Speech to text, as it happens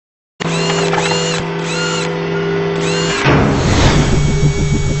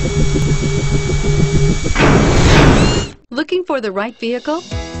Looking for the right vehicle?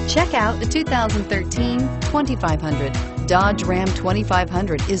 Check out the 2013 2500. Dodge Ram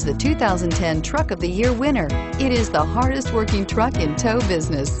 2500 is the 2010 Truck of the Year winner. It is the hardest working truck in tow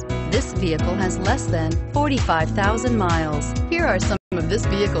business. This vehicle has less than 45,000 miles. Here are some of this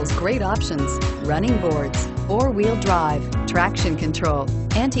vehicle's great options: running boards, four-wheel drive, traction control,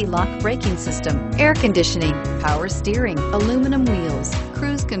 anti-lock braking system, air conditioning, power steering, aluminum wheels,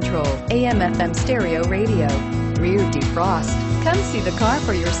 cruise control, AM/FM stereo radio, rear defrost. Come see the car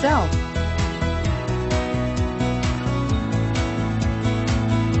for yourself.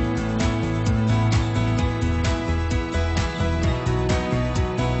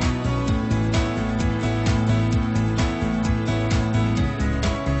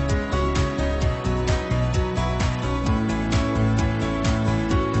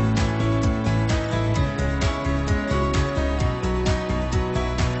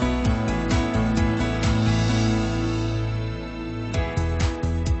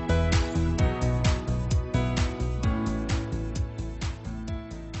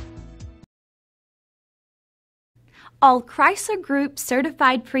 All Chrysler Group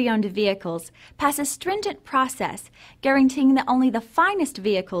certified pre-owned vehicles pass a stringent process guaranteeing that only the finest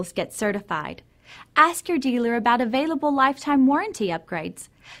vehicles get certified. Ask your dealer about available lifetime warranty upgrades.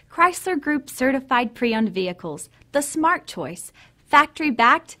 Chrysler Group certified pre-owned vehicles, the smart choice, factory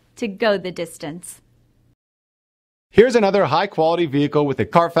backed to go the distance. Here's another high-quality vehicle with a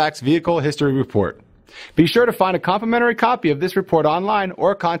Carfax Vehicle History Report. Be sure to find a complimentary copy of this report online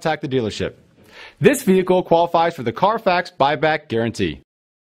or contact the dealership. This vehicle qualifies for the Carfax Buyback Guarantee.